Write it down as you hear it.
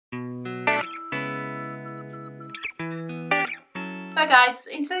So guys,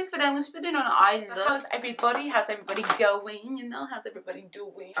 in today's video I'm going to be doing an eye look. How's everybody? How's everybody going? You know, how's everybody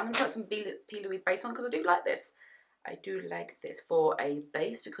doing? I'm going to put some P. Louise base on because I do like this. I do like this for a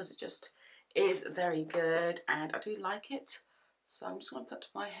base because it just is very good and I do like it. So I'm just going to put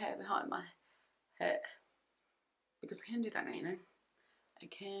my hair behind my head because I can do that now, you know. I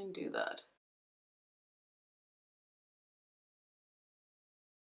can do that.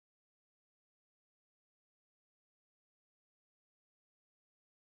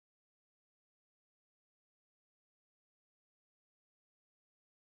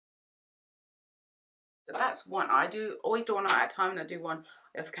 So that's one. I always do one at a time and I do one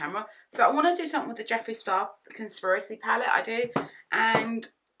off camera. So I want to do something with the Jeffree Star Conspiracy palette. I do. And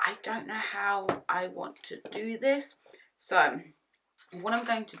I don't know how I want to do this. So what I'm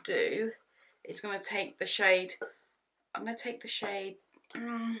going to do is going to take the shade. I'm going to take the shade.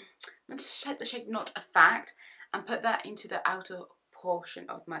 I'm going to take the shade Not a Fact and put that into the outer portion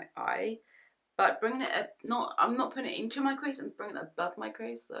of my eye. But bringing it up, I'm not putting it into my crease. I'm bringing it above my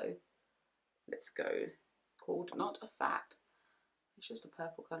crease. So let's go. Called Not a Fact. It's just a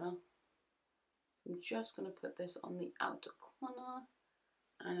purple colour. I'm just going to put this on the outer corner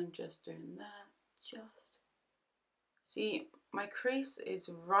and I'm just doing that. Just see, my crease is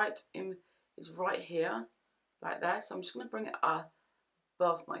right here like that, so I'm just going to bring it up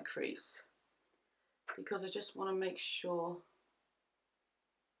above my crease because I just want to make sure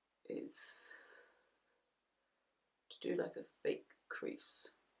it's to do like a fake crease.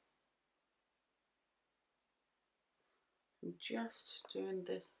 I'm just doing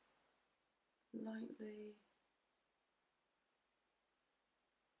this lightly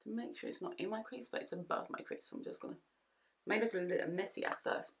to make sure it's not in my crease, but it's above my crease. So I'm just gonna make it look a little messy at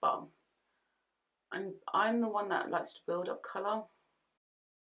first, but I'm the one that likes to build up colour.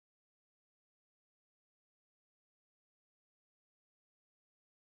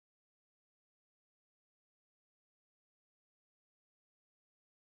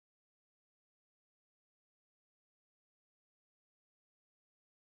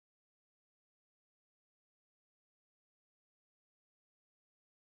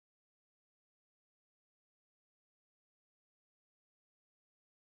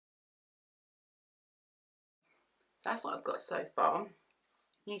 That's what I've got so far.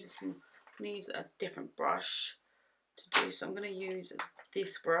 Use a different brush to do. So I'm going to use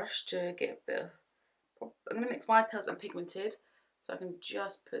this brush to get a bit of, I'm going to mix my pearls and pigmented, so I can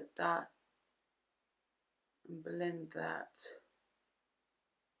just put that and blend that.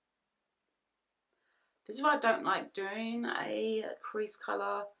 This is why I don't like doing a crease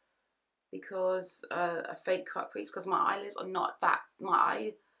colour, because a fake cut crease, because my eyelids are not that, my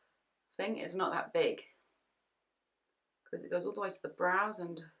eye thing is not that big, because it goes all the way to the brows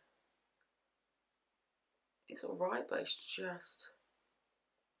and it's alright, but it's just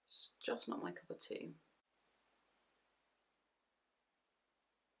not my cup of tea.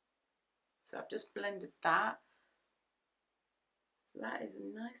 So I've just blended that. So that is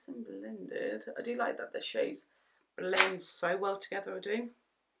nice and blended. I do like that the shades blend so well together, I do.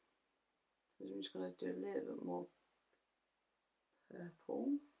 So I'm just going to do a little bit more purple,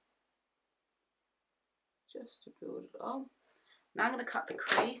 just to build it up. Now I'm going to cut the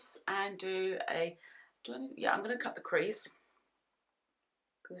crease and do a, yeah, I'm going to cut the crease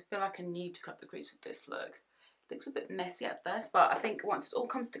because I feel like I need to cut the crease with this look. It looks a bit messy at first, but I think once it all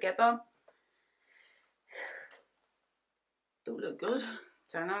comes together, it'll look good.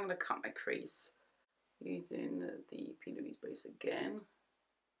 So now I'm going to cut my crease using the P. Louise base again.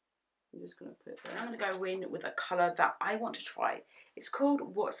 I'm just going to put it there. I'm going to go in with a colour that I want to try. It's called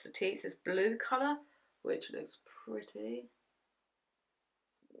What's the Tea? It's this blue colour, which looks pretty.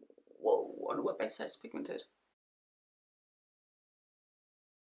 Whoa, I wonder what base it's pigmented.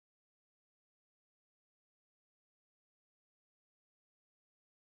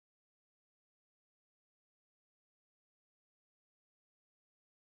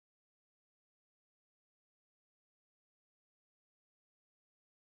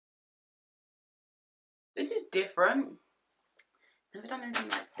 This is different. Never done anything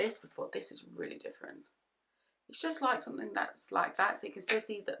like this before. This is really different. It's just like something that's like that, so you can still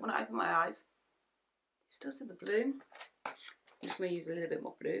see that when I open my eyes, you still see the blue. I'm just going to use a little bit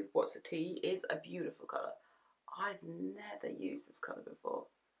more blue. What's the Tea is a beautiful colour. I've never used this colour before.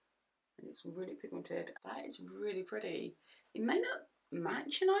 And it's really pigmented. That is really pretty. It may not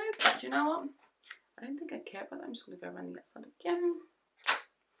match, you know, but you know what? I don't think I care about that. I'm just going to go around the outside again.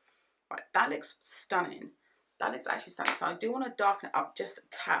 Right, that looks stunning. That looks actually stunning. So I do want to darken it up just a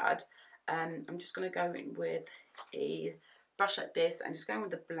tad. I'm just going to go in with a brush like this and just going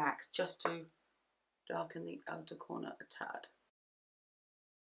with the black just to darken the outer corner a tad.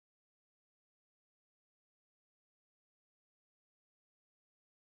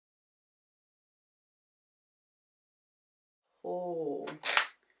 Oh,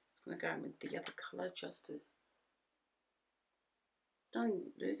 it's going to go in with the other colour just to don't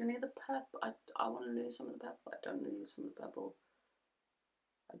lose any of the purple. I want to lose some of the purple, but I don't lose some of the purple.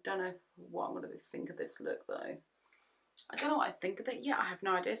 I don't know what I'm going to think of this look though. I don't know what I think of it yet. I have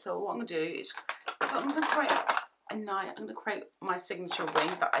no idea. So what I'm going to do is I'm going to create I'm going to create my signature wing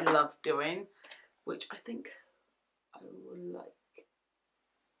that I love doing, which I think I will like.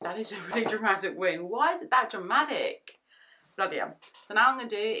 That is a really dramatic wing. Why is it that dramatic? Bloody hell. So now I'm going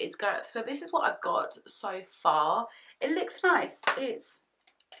to do is go, so this is what I've got so far. It looks nice.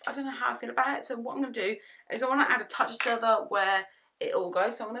 I don't know how I feel about it. So what I'm going to do is I want to add a touch of silver where it all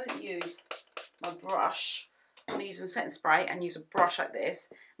goes. So I'm going to use my brush. I'm going to use a setting spray and use a brush like this.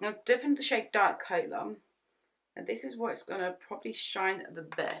 I'm going to dip into the shade Dark Cola. And this is where it's going to probably shine the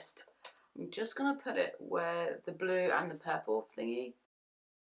best. I'm just going to put it where the blue and the purple thingy.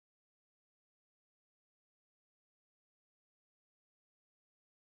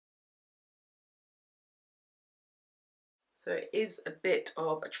 So it is a bit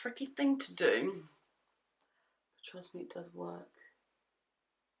of a tricky thing to do. But trust me, it does work.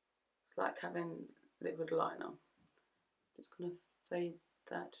 It's like having liquid liner. Just going to fade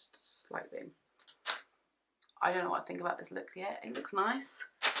that just slightly. I don't know what I think about this look yet. It looks nice.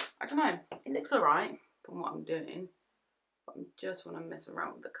 I don't know. It looks alright from what I'm doing. But I just want to mess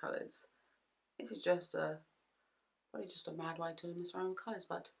around with the colours. This is just probably just a mad way to mess around with colours,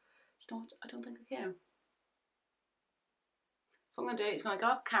 but you know what? I don't think I care. So what I'm going to do is going to go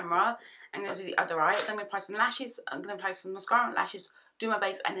off camera. I'm going to do the other eye. Then I'm going to apply some lashes. I'm going to apply some mascara on lashes, do my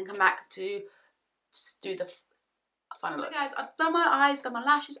base, and then come back to do the final look. Okay, guys, I've done my eyes, done my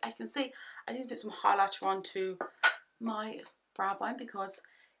lashes. As you can see, I need to put some highlighter onto my brow bone because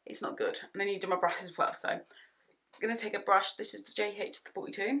it's not good. And I need to do my brush as well. So I'm going to take a brush. This is the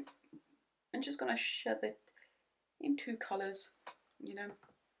JH42. I'm just going to shove it in two colours, you know,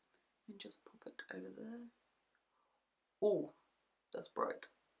 and just pop it over there. Oh, that's bright.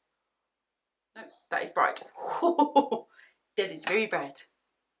 No, that is bright. That is very bright.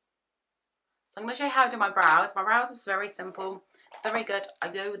 So I'm going to show you how I do my brows. My brows is very simple, very good. I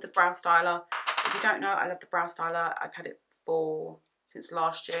do with the brow styler. If you don't know, I love the brow styler. I've had it since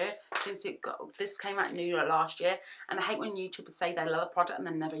last year. This came out new last year. And I hate when YouTubers say they love a product and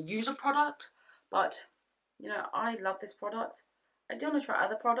then never use a product. But, you know, I love this product. I do want to try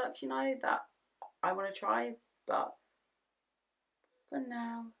other products, you know, that I want to try. But for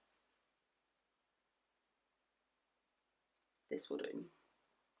now, this will do.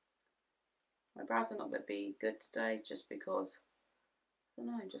 My brows are not going to be good today just because, I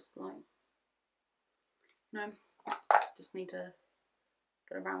don't know, just like, no, just need to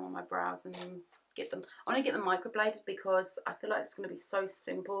get around on my brows and get them. I want to get them microbladed because I feel like it's going to be so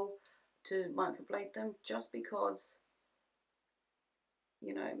simple to microblade them just because,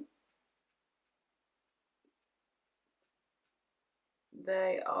 you know,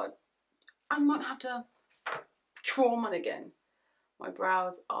 they are, I might have to trauma again. My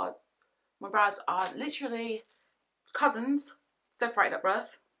brows are literally cousins, separated at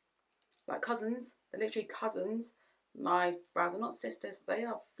birth, like cousins. They're literally cousins. My brows are not sisters, they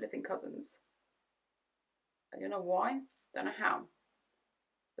are flipping cousins. I don't know why, don't know how,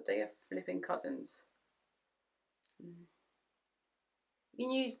 but they are flipping cousins. You can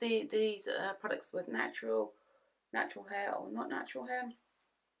use these products with natural hair or not natural hair.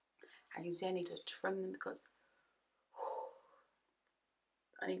 As you can see, I need to trim them because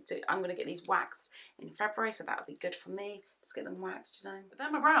I'm going to get these waxed in February, so that'll be good for me. Just get them waxed, you know. But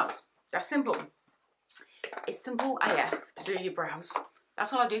they're my brows. They're simple. It's simple AF to do your brows.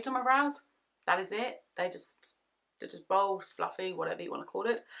 That's all I do to my brows. That is it. They're just bold, fluffy, whatever you want to call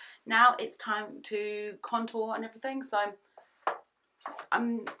it. Now it's time to contour and everything. So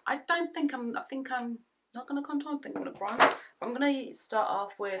I think I'm not going to contour. I think I'm going to bronze. I'm going to start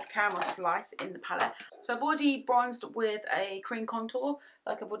off with Caramel Slice in the palette. So I've already bronzed with a cream contour.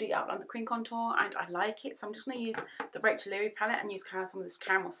 Like I've already outlined the cream contour and I like it. So I'm just going to use the Leary palette and use some of this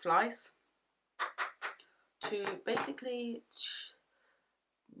Caramel Slice to basically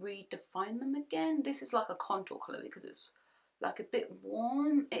redefine them again. This is like a contour colour because it's like a bit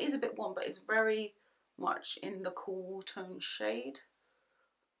warm. It is a bit warm, but it's very much in the cool tone shade.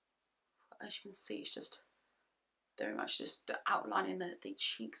 As you can see, it's just very much just outlining the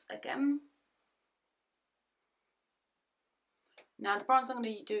cheeks again. Now the bronze I'm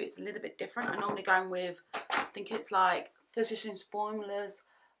going to do is a little bit different. I'm normally going with, I think it's like Physicians Formulas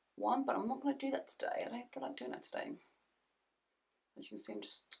one, but I'm not going to do that today. I don't feel like doing that today. As you can see, I'm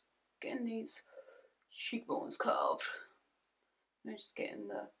just getting these cheekbones curved. I'm just getting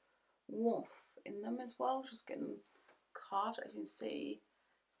the warmth in them as well. Just getting them card, as you can see.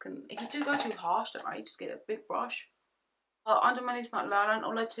 If you do go too harsh, don't worry, just get a big brush. Underneath my line,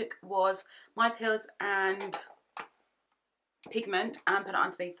 all I took was my pills and pigment and put it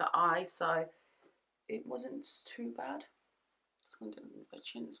underneath the eye, so it wasn't too bad. Just going to do it with my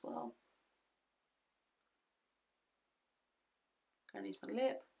chin as well. Underneath my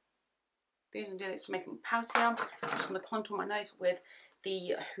lip. The reason I did it is to make it poutier. I'm just going to contour my nose with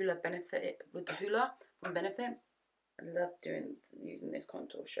the Hoola Benefit, with the Hoola from Benefit. I love using this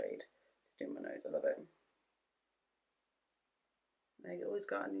contour shade to do my nose. I love it. I always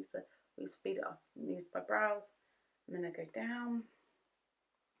go underneath we speed it up underneath my brows, and then I go down,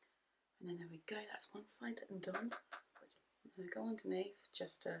 and then there we go. That's one side and done. And then I go underneath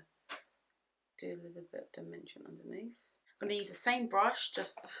just to do a little bit of dimension underneath. I'm going to use the same brush,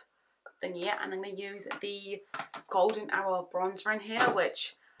 just then and I'm going to use the Golden Hour bronzer in here,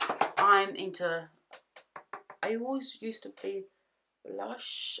 which I'm into. I always used to be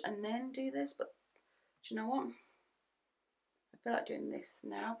blush and then do this, but do you know what? I feel like doing this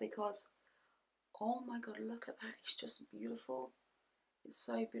now because, oh my god, look at that. It's just beautiful. It's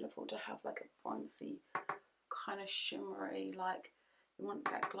so beautiful to have like a bronzy, kind of shimmery, like you want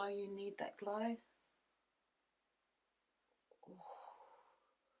that glow, you need that glow.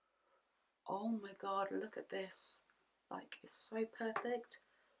 Oh my god, look at this. Like, it's so perfect.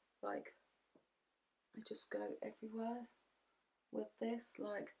 Like, I just go everywhere with this,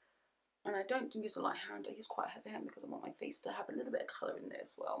 like, and I don't use a light hand, I use quite a heavy hand because I want my face to have a little bit of colour in there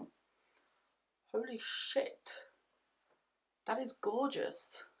as well. Holy shit, that is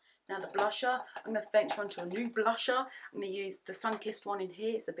gorgeous. Now the blusher, I'm going to venture onto a new blusher. I'm going to use the Sun-Kissed one in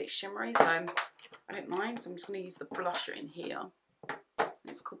here. It's a bit shimmery, so I don't mind, so I'm just going to use the blusher in here.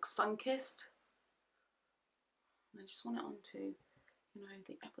 It's called Sun-Kissed. I just want it onto, you know,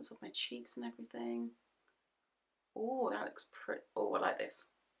 the apples of my cheeks and everything. Oh, that looks pretty. Oh, I like this.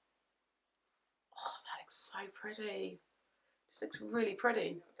 Oh, that looks so pretty. This looks really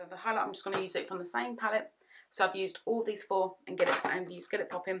pretty. The highlight, I'm just going to use it from the same palette. So I've used all these four and Get It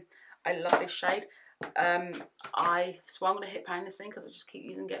Poppin'. I love this shade. So I'm going to hit pan this thing because I just keep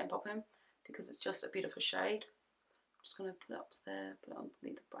using Get It Poppin' because it's just a beautiful shade. I'm just going to put it up to there, put it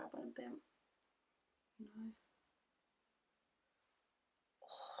underneath the brow bone a bit. You know.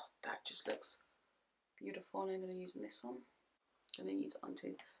 Oh, that just looks beautiful. And I'm going to use this one. I'm going to use it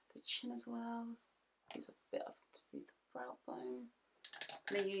onto the chin as well. Use a bit of the brow bone.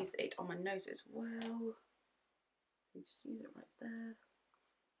 I'm going to use it on my nose as well. So just use it right there.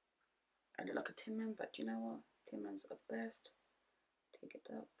 I look like a Tin Man, but do you know what? Tin Man's the best. Take it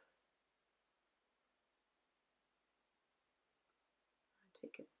up.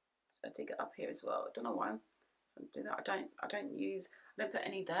 I take it up here as well. I don't know why I do that. I don't put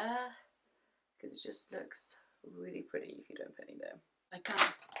any there because it just looks really pretty if you don't put any there. Like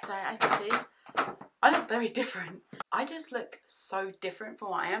that. So as you can see, I look very different. I just look so different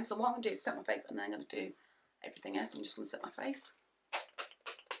from what I am. So what I'm gonna do is set my face, and then I'm gonna do everything else. I'm just gonna set my face.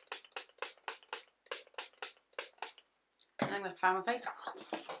 And I'm gonna fan my face.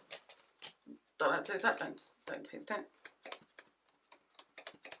 Don't taste that. Don't taste it.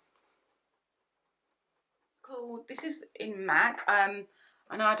 Cool. This is in MAC. I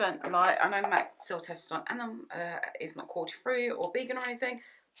know I know MAC still tested on, and it's not cruelty free or vegan or anything,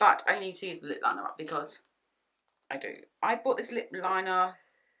 but I need to use the lip liner up because I do. I bought this lip liner.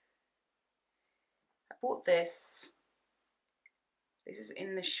 I bought this. This is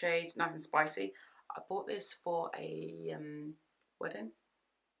in the shade Nice and Spicy. I bought this for a wedding.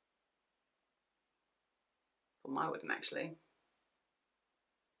 For my wedding, actually.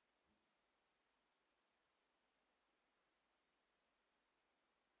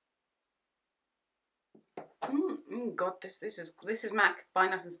 God, this is MAC by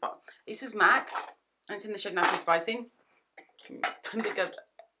Nice and Spicy. This is MAC, and it's in the shade Nice and Spicy.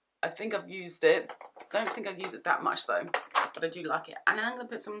 I think I've used it. Don't think I've used it that much though, but I do like it. And then I'm gonna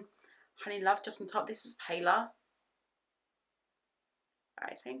put some Honey Love just on top. This is paler.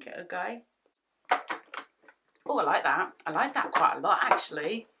 I think it'll go. Oh, I like that. I like that quite a lot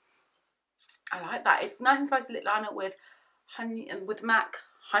actually. I like that. It's Nice and Spicy lip liner with honey and with MAC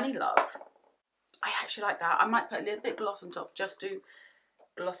Honey Love. I actually like that. I might put a little bit of gloss on top just to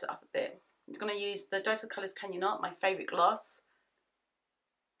gloss it up a bit. I'm going to use the Dose of Colours Can You Not, my favourite gloss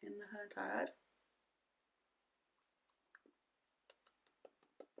in the Tarte.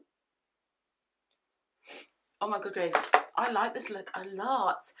 Oh my good grief. I like this look a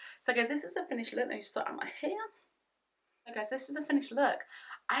lot. So guys, this is the finished look. Let me just start on my hair. So guys, this is the finished look.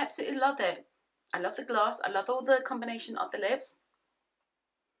 I absolutely love it. I love the gloss. I love all the combination of the lips.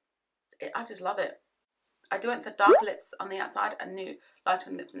 I just love it. I do want the dark lips on the outside and new light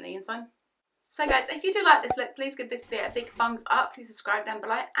on lips on the inside. So guys, if you do like this look, please give this video a big thumbs up. Please subscribe down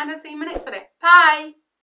below, and I'll see you in my next video. Bye!